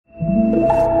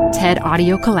TED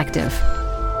Audio Collective.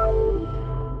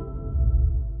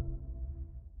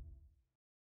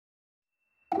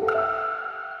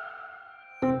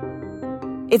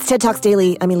 It's TED Talks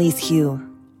Daily. I'm Elise Hu.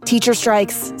 Teacher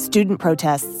strikes, student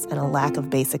protests, and a lack of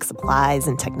basic supplies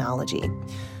and technology.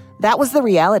 That was the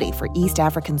reality for East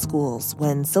African schools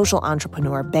when social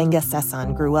entrepreneur Gbenga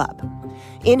Sesan grew up.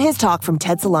 In his talk from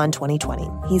TED Salon 2020,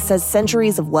 he says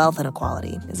centuries of wealth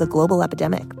inequality is a global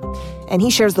epidemic, and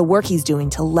he shares the work he's doing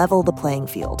to level the playing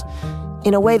field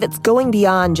in a way that's going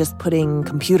beyond just putting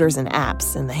computers and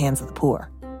apps in the hands of the poor.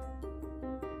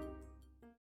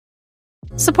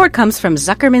 Support comes from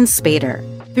Zuckerman Spader.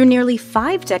 Through nearly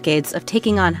 5 decades of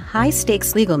taking on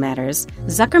high-stakes legal matters,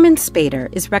 Zuckerman Spader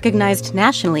is recognized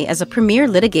nationally as a premier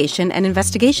litigation and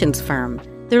investigations firm.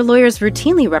 Their lawyers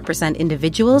routinely represent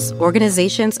individuals,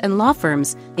 organizations, and law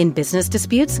firms in business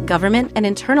disputes, government and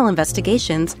internal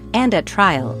investigations, and at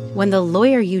trial, when the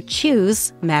lawyer you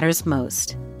choose matters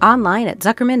most. Online at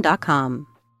Zuckerman.com.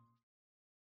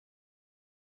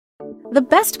 The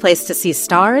best place to see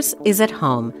stars is at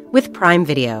home with Prime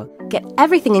Video. Get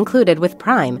everything included with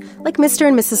Prime, like Mr.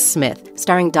 and Mrs. Smith,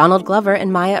 starring Donald Glover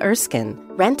and Maya Erskine.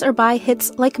 Rent or buy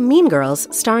hits like Mean Girls,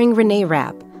 starring Renee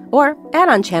Rapp. Or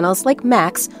add-on channels like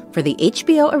Max for the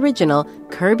HBO original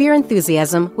Curb Your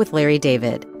Enthusiasm with Larry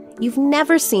David. You've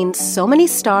never seen so many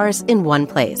stars in one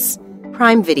place.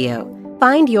 Prime Video.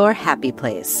 Find your happy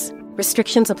place.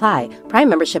 Restrictions apply. Prime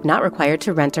membership not required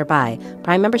to rent or buy.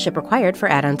 Prime membership required for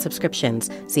add-on subscriptions.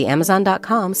 See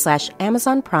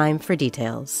Amazon.com/Amazon Prime for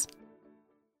details.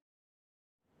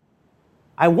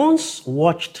 I once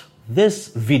watched this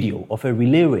video of a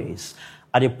relay race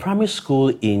at a primary school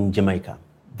in Jamaica.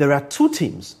 There are 2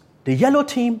 teams, the yellow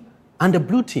team and the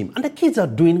blue team, and the kids are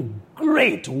doing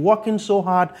great, working so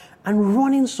hard and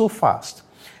running so fast.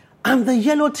 And the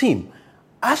yellow team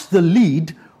has the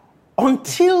lead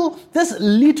until this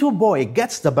little boy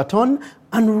gets the baton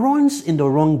and runs in the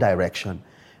wrong direction.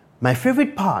 My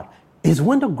favorite part is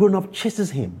when the grown-up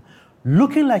chases him,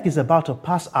 looking like he's about to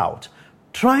pass out,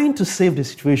 trying to save the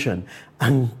situation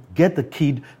and get the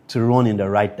kid to run in the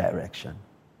right direction.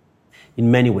 In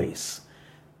many ways,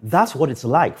 that's what it's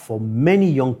like for many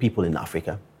young people in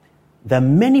Africa. There are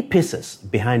many paces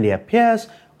behind their peers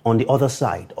on the other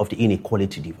side of the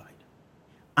inequality divide.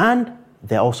 And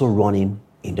they're also running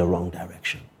in the wrong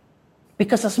direction.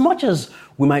 Because as much as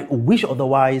we might wish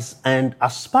otherwise and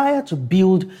aspire to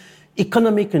build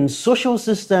economic and social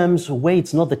systems where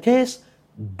it's not the case,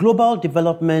 global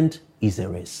development is a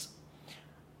race.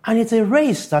 And it's a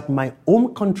race that my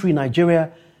home country,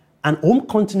 Nigeria, and home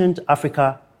continent,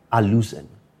 Africa, are losing.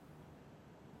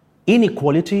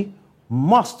 Inequality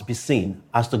must be seen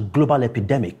as the global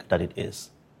epidemic that it is.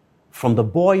 From the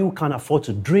boy who can't afford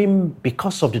to dream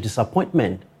because of the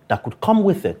disappointment that could come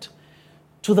with it,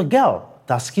 to the girl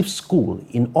that skips school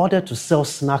in order to sell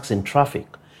snacks in traffic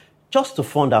just to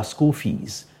fund our school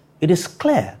fees, it is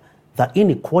clear that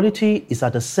inequality is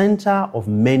at the center of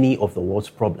many of the world's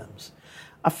problems,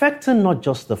 affecting not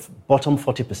just the bottom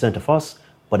 40% of us,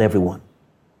 but everyone.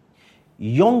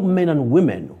 Young men and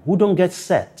women who don't get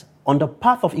set on the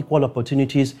path of equal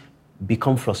opportunities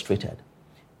become frustrated.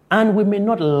 And we may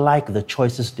not like the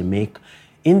choices they make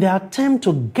in their attempt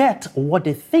to get what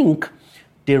they think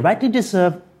they rightly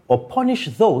deserve or punish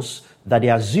those that they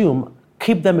assume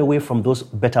keep them away from those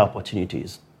better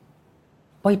opportunities.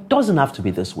 But it doesn't have to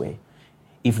be this way.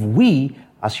 If we,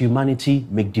 as humanity,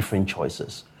 make different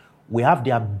choices, we have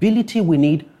the ability we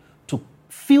need to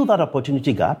fill that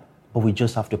opportunity gap, but we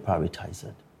just have to prioritize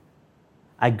it.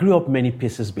 I grew up many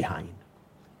paces behind.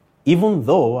 Even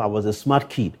though I was a smart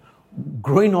kid,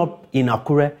 growing up in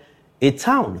Akure, a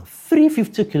town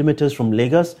 350 kilometers from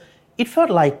Lagos, it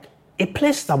felt like a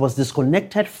place that was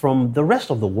disconnected from the rest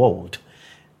of the world,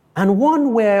 and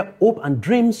one where hope and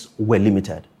dreams were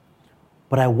limited.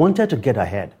 But I wanted to get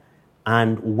ahead,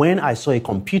 and when I saw a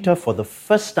computer for the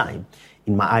first time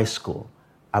in my high school,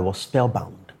 I was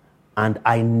spellbound, and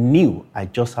I knew I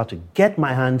just had to get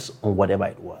my hands on whatever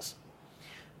it was.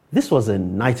 This was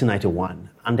in 1991,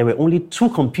 and there were only 2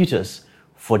 computers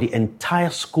for the entire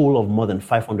school of more than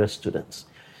 500 students.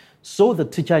 So the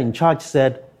teacher in charge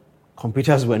said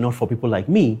computers were not for people like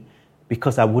me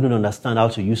because I wouldn't understand how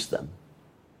to use them.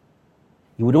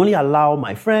 He would only allow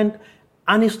my friend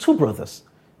and his 2 brothers,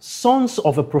 sons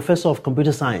of a professor of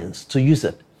computer science, to use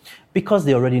it because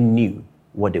they already knew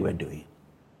what they were doing.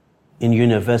 In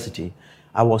university,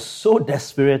 I was so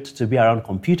desperate to be around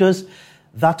computers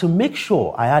that to make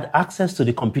sure I had access to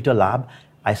the computer lab,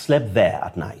 I slept there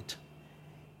at night.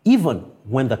 Even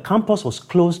when the campus was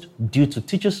closed due to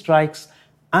teacher strikes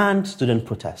and student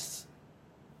protests.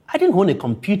 I didn't own a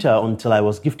computer until I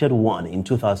was gifted one in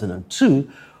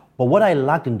 2002, but what I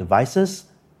lacked in devices,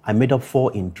 I made up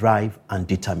for in drive and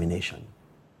determination.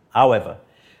 However,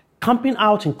 camping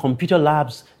out in computer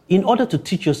labs in order to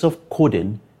teach yourself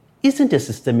coding isn't a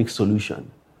systemic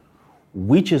solution,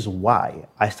 which is why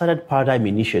I started Paradigm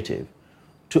Initiative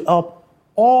to help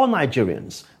all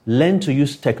Nigerians learn to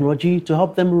use technology to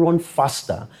help them run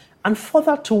faster and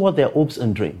further toward their hopes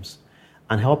and dreams,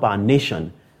 and help our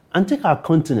nation and take our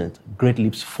continent great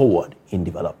leaps forward in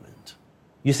development.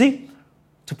 You see,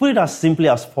 to put it as simply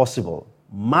as possible,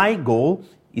 my goal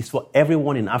is for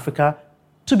everyone in Africa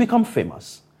to become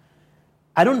famous.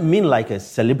 I don't mean like a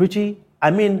celebrity.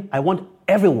 I mean, I want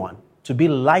everyone to be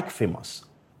like famous.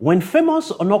 When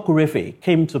famous Onokurefe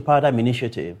came to Paradigm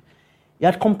Initiative, he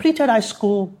had completed high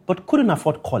school but couldn't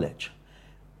afford college,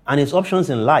 and his options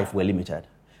in life were limited.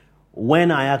 When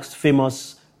I asked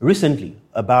Famous recently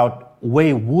about where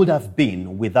he would have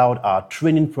been without our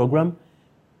training program,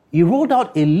 he rolled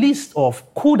out a list of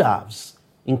could-haves,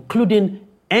 including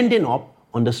ending up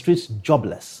on the streets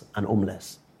jobless and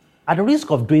homeless, at the risk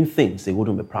of doing things he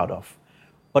wouldn't be proud of.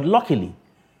 But luckily,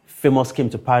 Famous came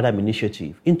to Paradigm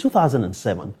Initiative in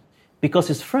 2007 because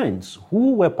his friends,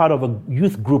 who were part of a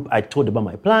youth group I told about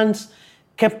my plans,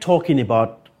 kept talking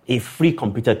about a free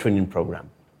computer training program.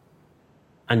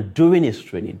 And during his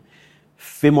training,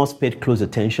 Famous paid close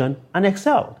attention and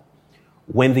excelled.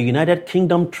 When the United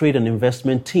Kingdom Trade and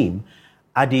Investment team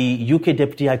at the UK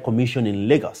Deputy High Commission in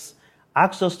Lagos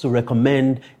asked us to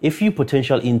recommend a few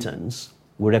potential interns,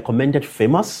 we recommended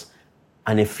Famous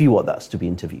and a few others to be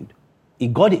interviewed. He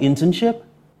got the internship,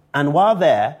 and while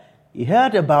there, he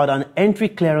heard about an entry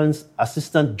clearance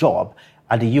assistant job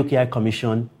at the UK High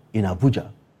Commission in Abuja.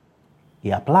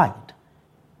 He applied.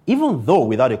 Even though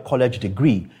without a college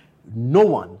degree, no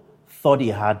one thought he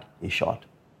had a shot.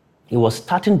 He was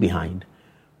starting behind,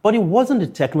 but it wasn't the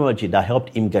technology that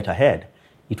helped him get ahead.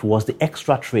 It was the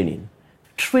extra training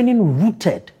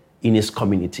rooted in his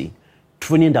community,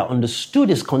 training that understood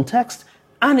his context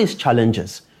and his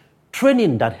challenges,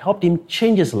 training that helped him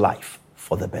change his life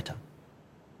for the better.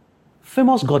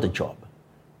 Famous got a job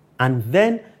and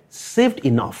then saved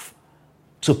enough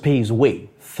to pay his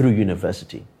way through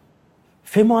university.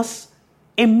 Famous,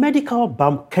 a medical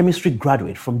biochemistry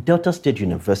graduate from Delta State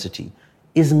University,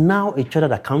 is now a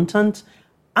chartered accountant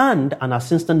and an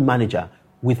assistant manager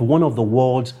with one of the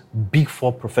world's big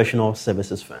four professional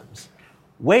services firms,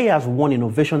 where he has won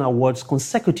innovation awards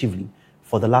consecutively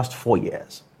for the last 4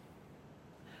 years.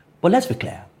 But let's be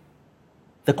clear,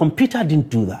 the computer didn't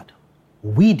do that.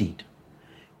 We did.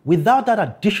 Without that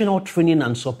additional training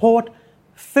and support,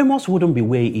 Famous wouldn't be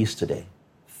where he is today.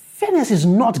 Fairness is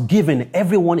not giving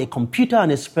everyone a computer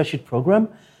and a spreadsheet program.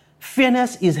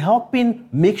 Fairness is helping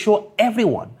make sure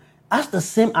everyone has the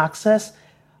same access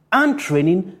and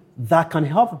training that can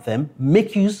help them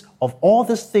make use of all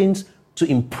these things to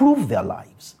improve their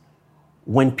lives.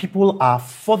 When people are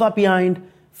further behind,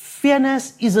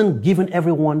 fairness isn't giving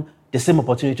everyone the same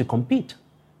opportunity to compete.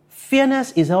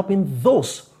 Fairness is helping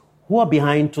those who are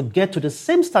behind to get to the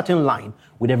same starting line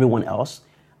with everyone else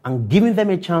and giving them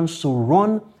a chance to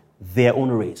run their own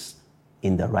race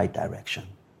in the right direction.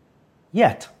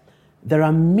 Yet, there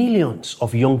are millions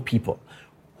of young people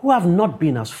who have not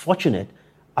been as fortunate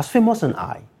as Famous and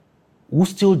I, who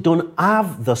still don't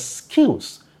have the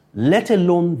skills, let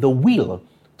alone the will,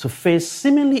 to face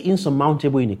seemingly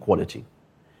insurmountable inequality.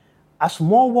 As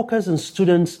more workers and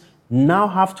students now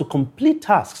have to complete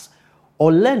tasks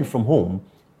or learn from home,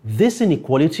 this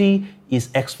inequality is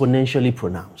exponentially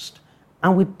pronounced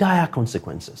and with dire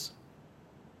consequences.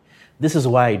 This is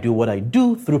why I do what I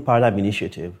do through Paradigm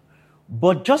Initiative.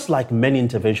 But just like many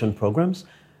intervention programs,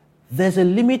 there's a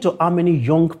limit to how many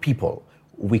young people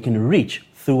we can reach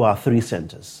through our 3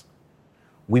 centers.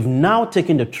 We've now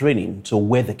taken the training to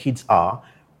where the kids are,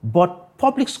 but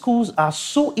public schools are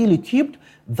so ill-equipped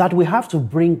that we have to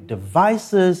bring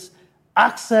devices,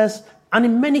 access, and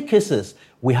in many cases,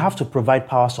 we have to provide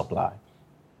power supply.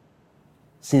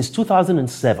 Since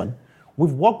 2007,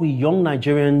 we've worked with young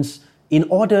Nigerians in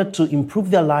order to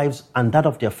improve their lives and that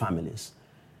of their families.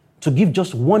 To give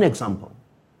just one example,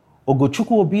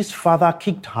 Ogochukwu Obi's father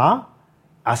kicked her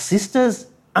sisters,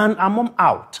 and her mom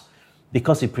out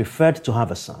because he preferred to have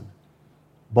a son.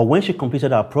 But when she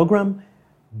completed her program,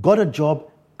 got a job,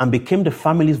 and became the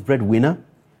family's breadwinner,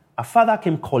 her father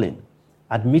came calling,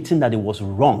 admitting that he was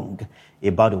wrong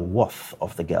about the worth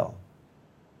of the girl.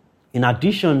 In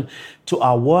addition to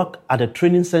our work at the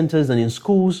training centers and in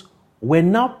schools, we're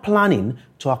now planning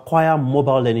to acquire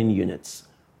mobile learning units,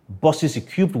 buses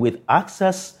equipped with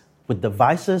access, with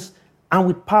devices, and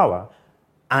with power,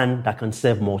 and that can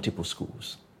serve multiple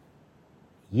schools.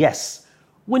 Yes,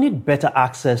 we need better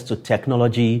access to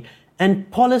technology and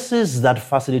policies that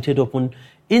facilitate open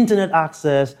internet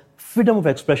access, freedom of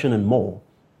expression, and more.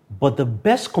 But the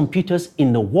best computers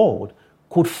in the world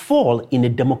could fall in a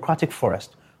democratic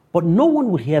forest, but no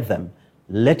one would hear them,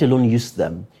 let alone use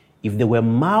them, if they were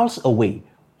miles away,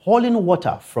 hauling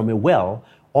water from a well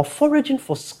or foraging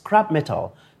for scrap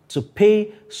metal to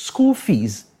pay school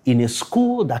fees in a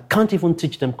school that can't even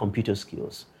teach them computer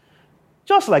skills.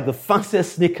 Just like the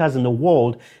fanciest sneakers in the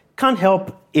world can't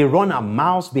help a runner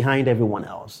miles behind everyone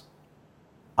else.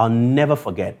 I'll never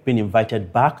forget being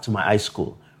invited back to my high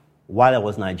school while I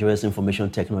was Nigeria's Information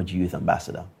Technology Youth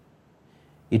Ambassador.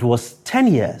 It was 10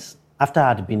 years after I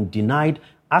had been denied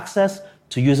access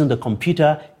to using the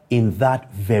computer in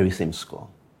that very same school.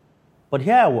 But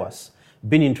here I was,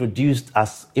 being introduced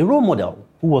as a role model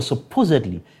who was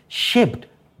supposedly shaped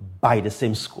by the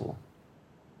same school.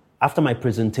 After my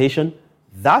presentation,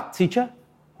 that teacher,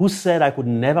 who said I could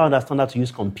never understand how to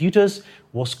use computers,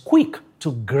 was quick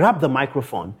to grab the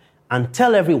microphone and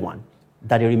tell everyone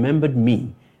that he remembered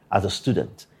me as a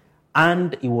student,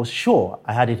 and he was sure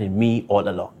I had it in me all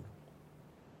along.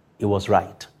 He was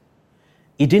right.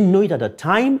 He didn't know it at the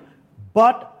time,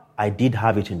 but I did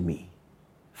have it in me.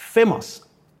 Famous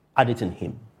had it in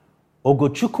him.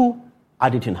 Ogochukwu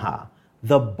had it in her.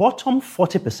 The bottom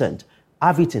 40%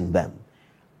 have it in them.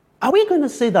 Are we going to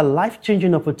say that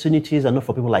life-changing opportunities are not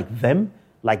for people like them,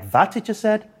 like that teacher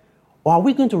said? Or are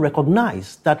we going to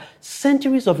recognize that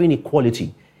centuries of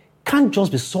inequality can't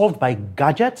just be solved by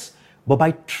gadgets, but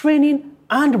by training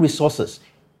and resources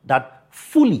that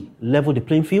fully level the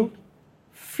playing field?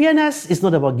 Fairness is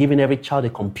not about giving every child a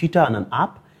computer and an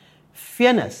app.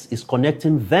 Fairness is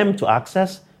connecting them to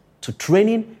access, to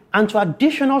training, and to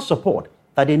additional support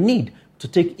that they need to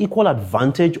take equal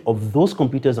advantage of those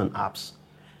computers and apps.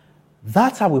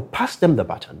 That's how we pass them the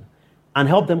baton and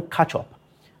help them catch up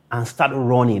and start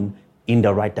running in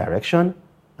the right direction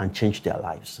and change their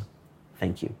lives.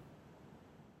 Thank you.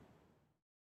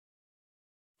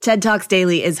 TED Talks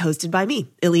Daily is hosted by me,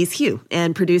 Elise Hu,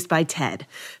 and produced by TED.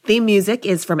 Theme music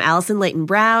is from Allison Leighton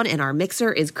Brown, and our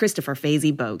mixer is Christopher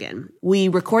Fazy Bogan. We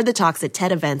record the talks at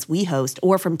TED events we host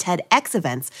or from TEDx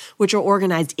events, which are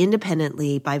organized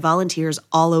independently by volunteers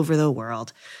all over the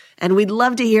world. And we'd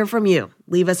love to hear from you.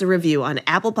 Leave us a review on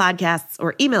Apple Podcasts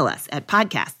or email us at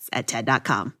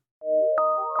podcasts@ted.com.